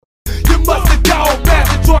bust the dog back.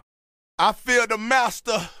 I feel the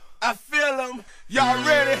master. I feel him. Y'all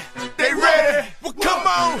ready? They ready. Well, come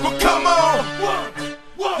on. Well, come on.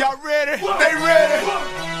 Y'all ready? They ready.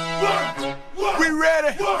 We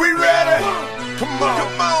ready. We ready. Come on.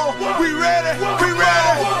 Come on. We ready. We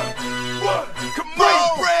ready. Come on.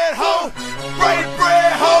 Break bread, ho. Break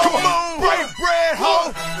bread, ho. Come on. Break bread,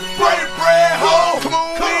 ho. Break bread, ho. Come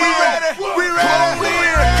on. We ready. We ready.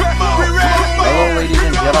 Come on. We ready. Hello, ladies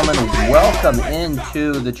and gentlemen. Welcome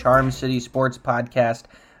into the Charm City Sports Podcast.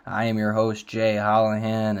 I am your host, Jay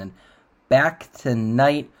Hollihan, and back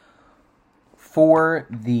tonight for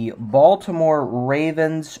the Baltimore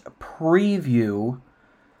Ravens preview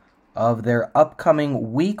of their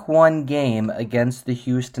upcoming Week 1 game against the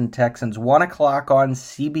Houston Texans. 1 o'clock on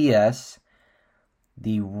CBS.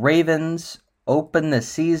 The Ravens open the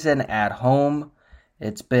season at home.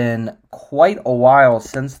 It's been quite a while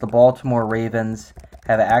since the Baltimore Ravens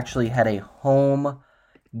have actually had a home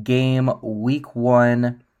game Week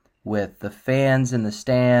 1 with the fans in the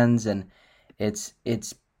stands, and it's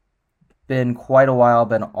been quite a while,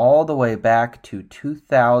 been all the way back to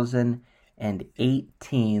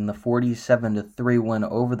 2018, the 47-3 win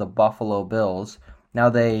over the Buffalo Bills. Now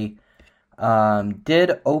they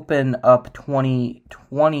did open up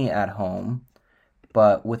 2020 at home,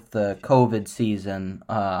 but with the COVID season,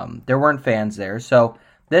 there weren't fans there. So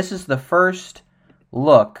this is the first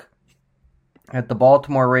look at the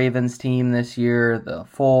Baltimore Ravens team this year, the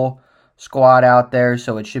full squad out there,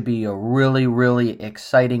 so it should be a really, really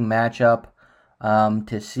exciting matchup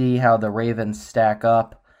to see how the Ravens stack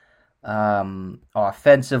up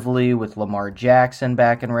offensively with Lamar Jackson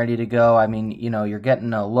back and ready to go. I mean, you know, you're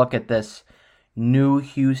getting a look at this new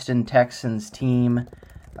Houston Texans team,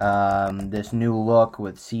 this new look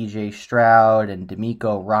with C.J. Stroud and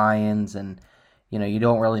DeMeco Ryans, and you know, you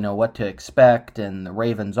don't really know what to expect, and the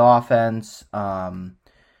Ravens offense,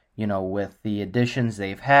 you know, with the additions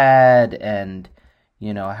they've had, and,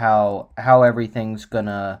 you know, how everything's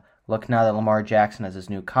gonna look now that Lamar Jackson has his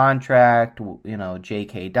new contract, you know,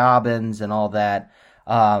 J.K. Dobbins and all that.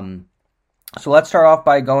 So let's start off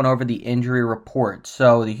by going over the injury report.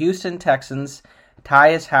 So the Houston Texans,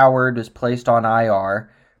 Tyus Howard was placed on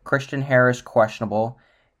IR, Christian Harris questionable,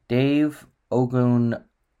 Dave Ogunbowale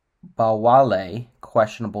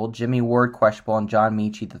questionable, Jimmy Ward questionable, and John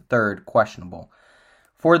Mechie III questionable.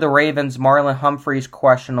 For the Ravens, Marlon Humphrey's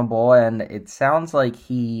questionable, and it sounds like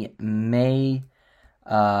he may,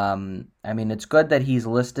 I mean, it's good that he's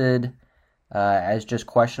listed as just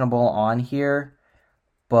questionable on here,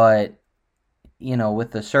 but, you know,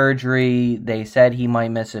 with the surgery, they said he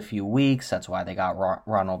might miss a few weeks. That's why they got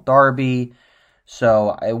Ronald Darby.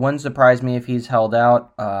 So it wouldn't surprise me if he's held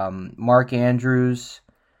out. Mark Andrews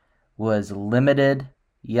was limited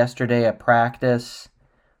yesterday at practice.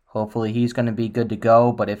 Hopefully he's going to be good to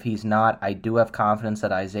go, but if he's not, I do have confidence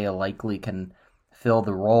that Isaiah Likely can fill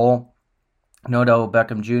the role. Odell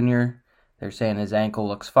Beckham Jr., they're saying his ankle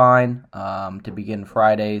looks fine to begin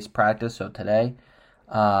Friday's practice, so today.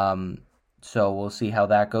 So we'll see how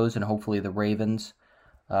that goes, and hopefully the Ravens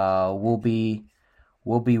will be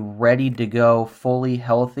ready to go fully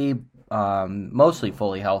healthy, mostly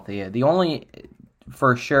fully healthy. The only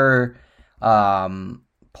for sure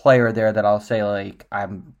player there that I'll say, like,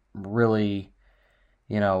 I'm really,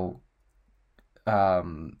 you know,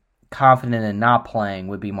 confident in not playing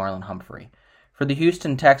would be Marlon Humphrey. For the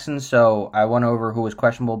Houston Texans, so I went over who was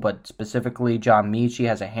questionable, but specifically John Mechie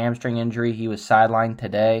has a hamstring injury. He was sidelined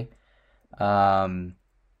today.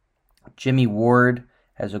 Jimmy Ward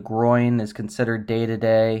has a groin, is considered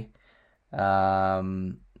day-to-day.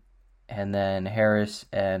 And then Harris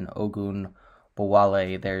and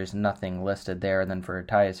Ogunbowale, there's nothing listed there. And then for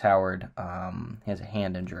Tyus Howard, he has a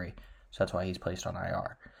hand injury, so that's why he's placed on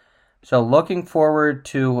IR. So looking forward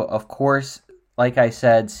to, of course, like I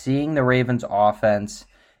said, seeing the Ravens offense,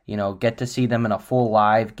 you know, get to see them in a full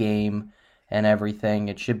live game and everything.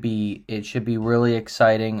 It should be really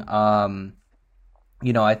exciting.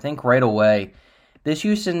 You know, I think right away, this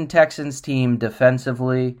Houston Texans team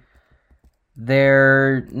defensively,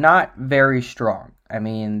 they're not very strong. I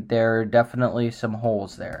mean, there are definitely some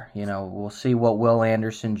holes there. You know, we'll see what Will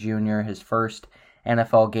Anderson Jr., his first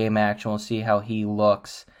NFL game action, we'll see how he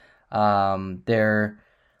looks. Their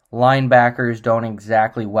linebackers don't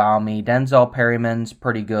exactly wow me. Denzel Perryman's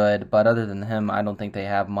pretty good, but other than him, I don't think they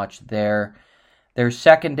have much there. Their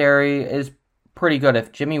secondary is pretty good.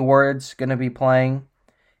 If Jimmy Ward's going to be playing,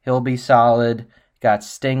 he'll be solid. Got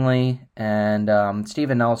Stingley and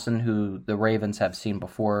Steven Nelson, who the Ravens have seen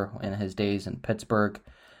before in his days in Pittsburgh.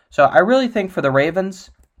 So I really think for the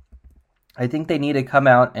Ravens, I think they need to come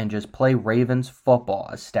out and just play Ravens football,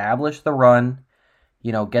 establish the run,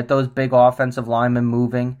 get those big offensive linemen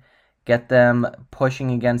moving, get them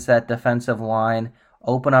pushing against that defensive line,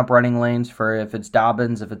 open up running lanes for if it's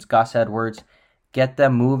Dobbins, if it's Gus Edwards, get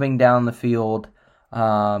them moving down the field in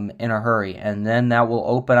a hurry, and then that will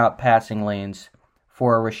open up passing lanes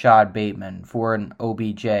for a Rashad Bateman, for an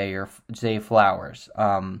OBJ or Zay Flowers.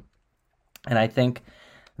 And I think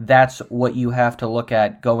that's what you have to look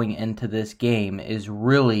at going into this game is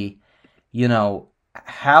really, what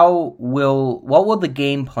will the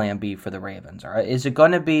game plan be for the Ravens? All right? Is it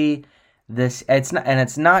going to be this?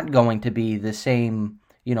 It's not going to be the same,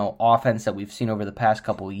 offense that we've seen over the past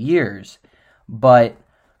couple of years, but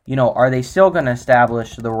are they still going to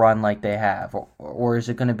establish the run like they have, or is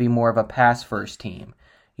it going to be more of a pass-first team?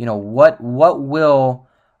 What will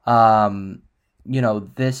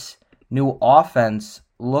this new offense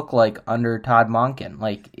look like under Todd Monken?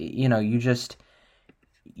 Like, you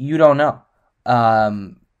don't know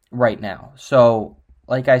right now. So,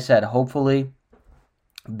 like I said, hopefully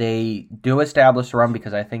they do establish the run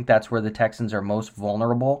because I think that's where the Texans are most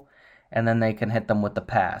vulnerable, and then they can hit them with the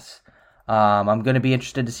pass. I'm going to be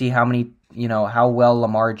interested to see how well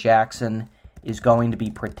Lamar Jackson is going to be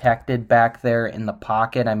protected back there in the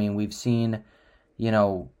pocket. I mean, we've seen,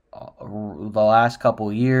 the last couple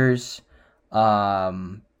of years,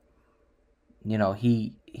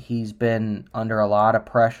 he's been under a lot of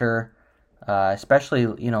pressure, especially,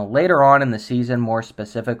 later on in the season, more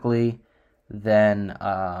specifically than,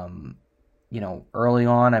 early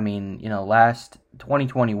on. I mean, last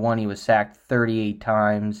 2021, he was sacked 38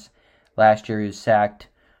 times. Last year, he was sacked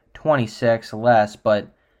 26 less,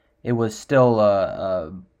 but it was still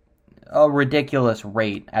a ridiculous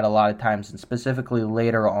rate at a lot of times, and specifically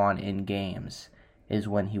later on in games is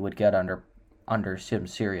when he would get under some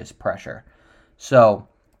serious pressure. So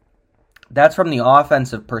that's from the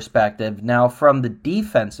offensive perspective. Now, from the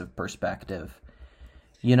defensive perspective,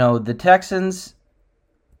 the Texans,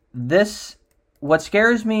 what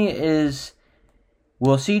scares me is,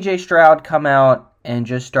 will C.J. Stroud come out and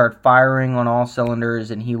just start firing on all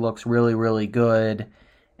cylinders and he looks really, really good,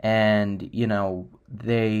 and,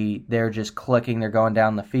 they're just clicking, they're going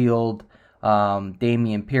down the field,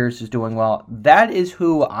 Dameon Pierce is doing well. That is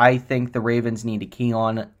who I think the Ravens need to key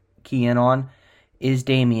in on, is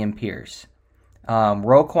Dameon Pierce.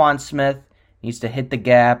 Roquan Smith needs to hit the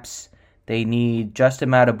gaps. They need Justin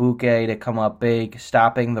Madubuike to come up big,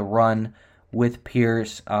 stopping the run with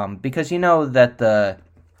Pierce, because that the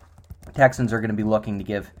Texans are going to be looking to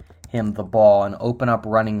give him the ball and open up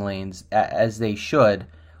running lanes, as they should,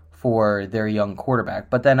 for their young quarterback.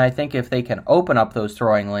 But then I think if they can open up those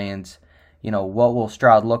throwing lanes, what will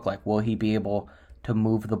Stroud look like? Will he be able to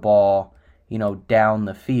move the ball, down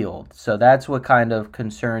the field? So that's what kind of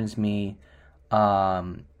concerns me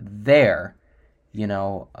there,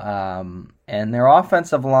 and their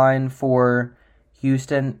offensive line for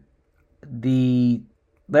Houston, the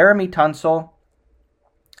Laramie Tunsil,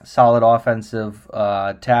 solid offensive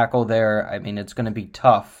tackle there. I mean, it's going to be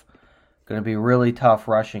tough. Going to be really tough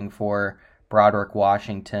rushing for Broderick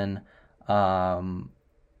Washington, for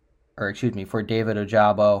David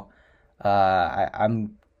Ojabo.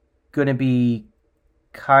 I'm going to be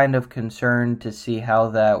kind of concerned to see how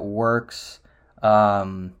that works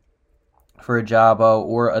for Ojabo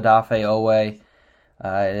or Odafe Owe.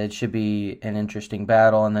 It should be an interesting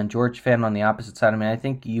battle. And then George Fant on the opposite side. I mean, I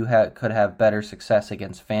think you could have better success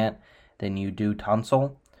against Fant than you do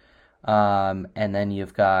Tunsil. And then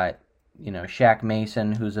you've got, Shaq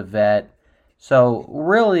Mason, who's a vet. So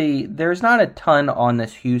really, there's not a ton on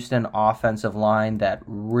this Houston offensive line that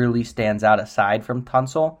really stands out aside from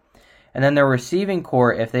Tunsil. And then their receiving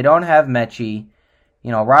core, if they don't have Mechie,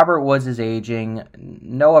 Robert Woods is aging.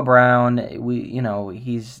 Noah Brown,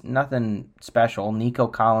 he's nothing special. Nico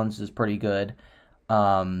Collins is pretty good.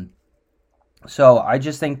 So I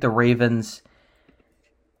just think the Ravens,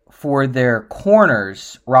 for their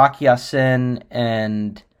corners, Rock Ya-Sin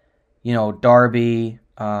and, Darby,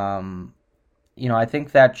 I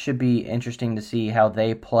think that should be interesting to see how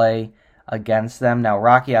they play against them. Now,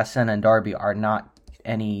 Rock Ya-Sin and Darby are not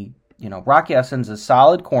any, Rock Ya-Sin's a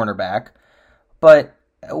solid cornerback, but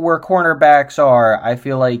where cornerbacks are, I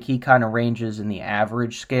feel like he kind of ranges in the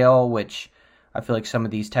average scale, which I feel like some of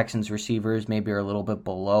these Texans receivers maybe are a little bit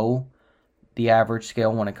below the average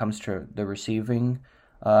scale when it comes to the receiving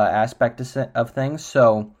aspect of things.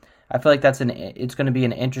 So I feel like it's going to be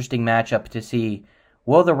an interesting matchup to see,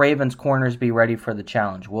 will the Ravens corners be ready for the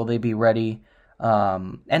challenge? Will they be ready,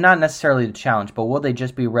 and not necessarily the challenge, but will they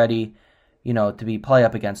just be ready, to be play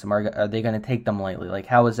up against them? Are they going to take them lightly? Like,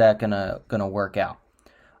 how is that going to work out?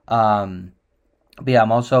 But yeah,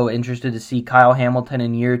 I'm also interested to see Kyle Hamilton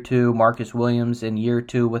in year 2, Marcus Williams in year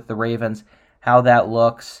 2 with the Ravens, how that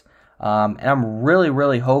looks. And I'm really,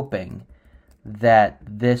 really hoping that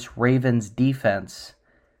this Ravens defense,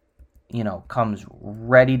 comes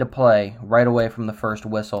ready to play right away from the first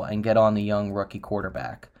whistle and get on the young rookie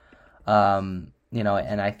quarterback. And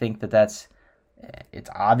I think it's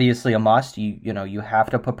obviously a must. You have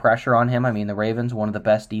to put pressure on him. I mean, the Ravens, one of the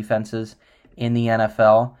best defenses in the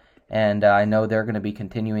NFL, and I know they're going to be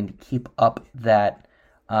continuing to keep up that,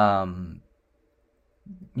 that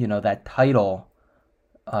title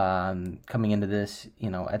coming into this,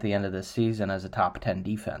 at the end of this season as a top 10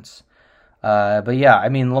 defense. But yeah, I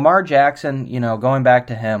mean, Lamar Jackson, going back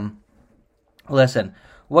to him, listen,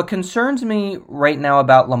 what concerns me right now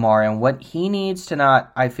about Lamar and what he needs to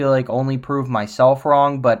not, I feel like, only prove myself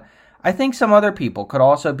wrong, but I think some other people could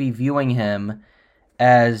also be viewing him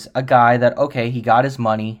as a guy that, okay, he got his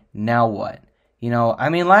money, now what? I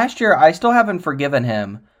mean, last year, I still haven't forgiven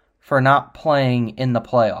him for not playing in the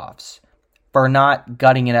playoffs, for not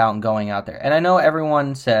gutting it out and going out there. And I know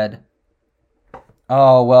everyone said,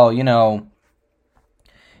 oh, well,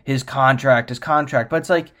 his contract, but it's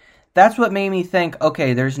like, that's what made me think,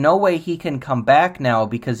 okay, there's no way he can come back now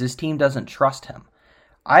because his team doesn't trust him.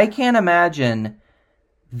 I can't imagine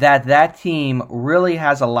that team really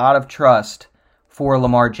has a lot of trust for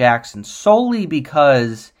Lamar Jackson solely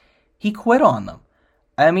because he quit on them.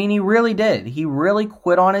 I mean, he really did. He really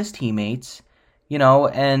quit on his teammates,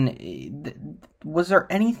 and was there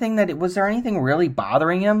anything really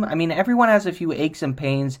bothering him? I mean, everyone has a few aches and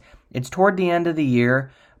pains. It's toward the end of the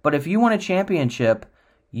year, but if you want a championship,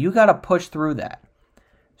 you got to push through that.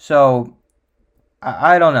 So,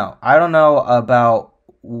 I don't know. I don't know about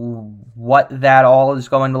what that all is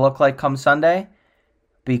going to look like come Sunday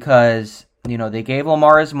because, they gave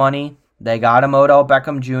Lamar his money. They got him Odell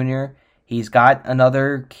Beckham Jr. He's got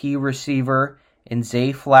another key receiver in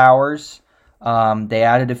Zay Flowers. They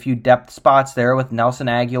added a few depth spots there with Nelson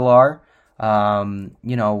Aguilar.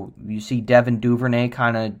 You see Devin Duvernay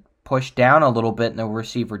kind of pushed down a little bit in the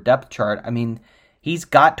receiver depth chart. I mean, he's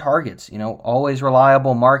got targets, always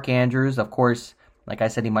reliable. Mark Andrews, of course, like I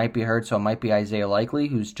said, he might be hurt, so it might be Isaiah Likely,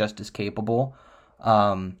 who's just as capable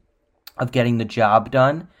of getting the job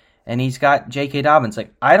done. And he's got J.K. Dobbins.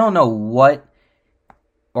 Like, I don't know what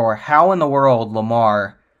or how in the world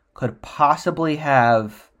Lamar could possibly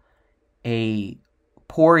have a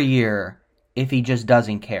poor year if he just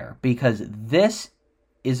doesn't care. Because this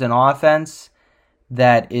is an offense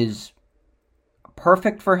that is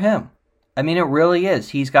perfect for him. I mean, it really is.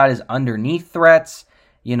 He's got his underneath threats,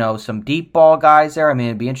 some deep ball guys there. I mean,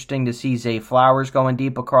 it'd be interesting to see Zay Flowers going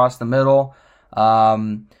deep across the middle.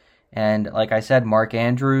 And like I said, Mark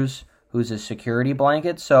Andrews, who's his security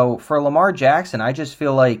blanket. So for Lamar Jackson, I just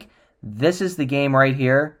feel like this is the game right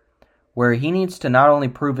here where he needs to not only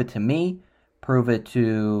prove it to me, prove it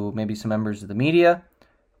to maybe some members of the media,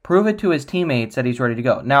 prove it to his teammates that he's ready to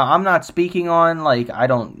go. Now, I'm not speaking on, I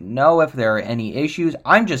don't know if there are any issues.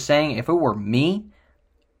 I'm just saying, if it were me,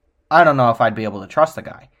 I don't know if I'd be able to trust the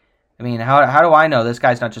guy. I mean, how do I know this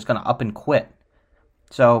guy's not just going to up and quit?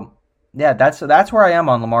 So, yeah, that's where I am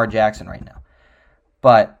on Lamar Jackson right now.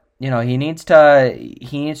 But, he needs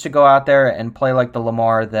to go out there and play like the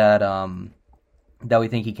Lamar that we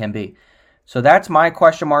think he can be. So that's my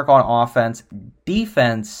question mark on offense.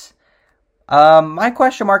 Defense, my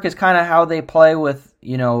question mark is kind of how they play with,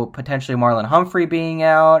 potentially Marlon Humphrey being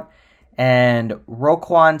out and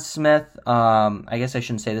Roquan Smith. I guess I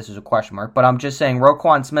shouldn't say this is a question mark, but I'm just saying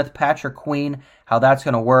Roquan Smith, Patrick Queen, how that's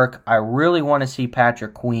going to work. I really want to see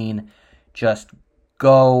Patrick Queen just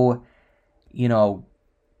go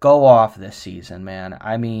off this season, man.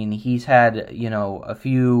 I mean, he's had, a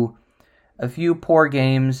few poor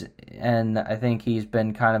games, and I think he's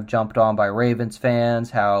been kind of jumped on by Ravens fans,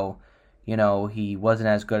 how, he wasn't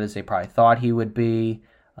as good as they probably thought he would be.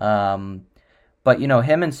 But,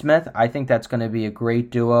 him and Smith, I think that's going to be a great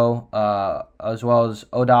duo, as well as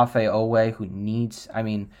Odafe Owe, who needs,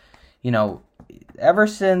 ever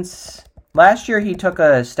since last year he took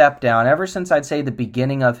a step down. Ever since, I'd say, the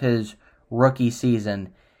beginning of his rookie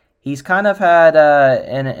season, he's kind of had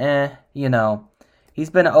he's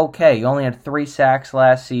been okay. He only had 3 sacks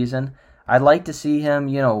last season. I'd like to see him,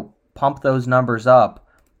 pump those numbers up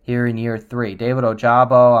here in year 3. David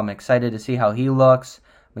Ojabo, I'm excited to see how he looks.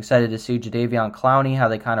 I'm excited to see Jadeveon Clowney, how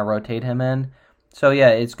they kind of rotate him in. So,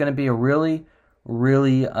 yeah, it's going to be a really,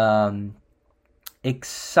 really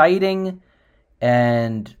exciting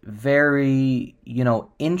and very,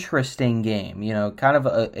 interesting game. Kind of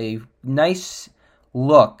a nice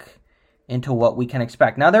look into what we can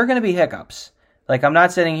expect. Now, there are going to be hiccups. Like, I'm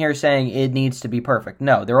not sitting here saying it needs to be perfect.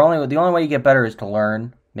 No, the only way you get better is to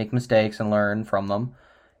learn, make mistakes, and learn from them.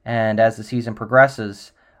 And as the season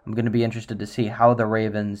progresses, I'm going to be interested to see how the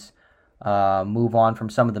Ravens move on from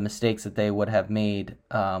some of the mistakes that they would have made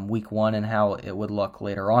week 1 and how it would look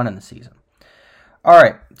later on in the season. All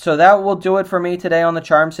right, so that will do it for me today on the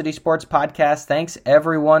Charm City Sports Podcast. Thanks,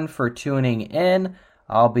 everyone, for tuning in.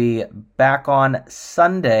 I'll be back on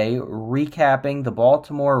Sunday recapping the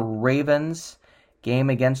Baltimore Ravens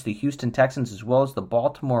game against the Houston Texans as well as the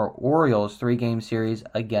Baltimore Orioles 3-game series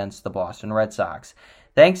against the Boston Red Sox.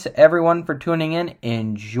 Thanks, everyone, for tuning in.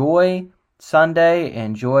 Enjoy Sunday.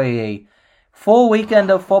 Enjoy a full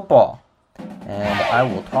weekend of football. And I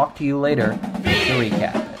will talk to you later to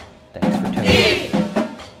recap it. Thanks for tuning in.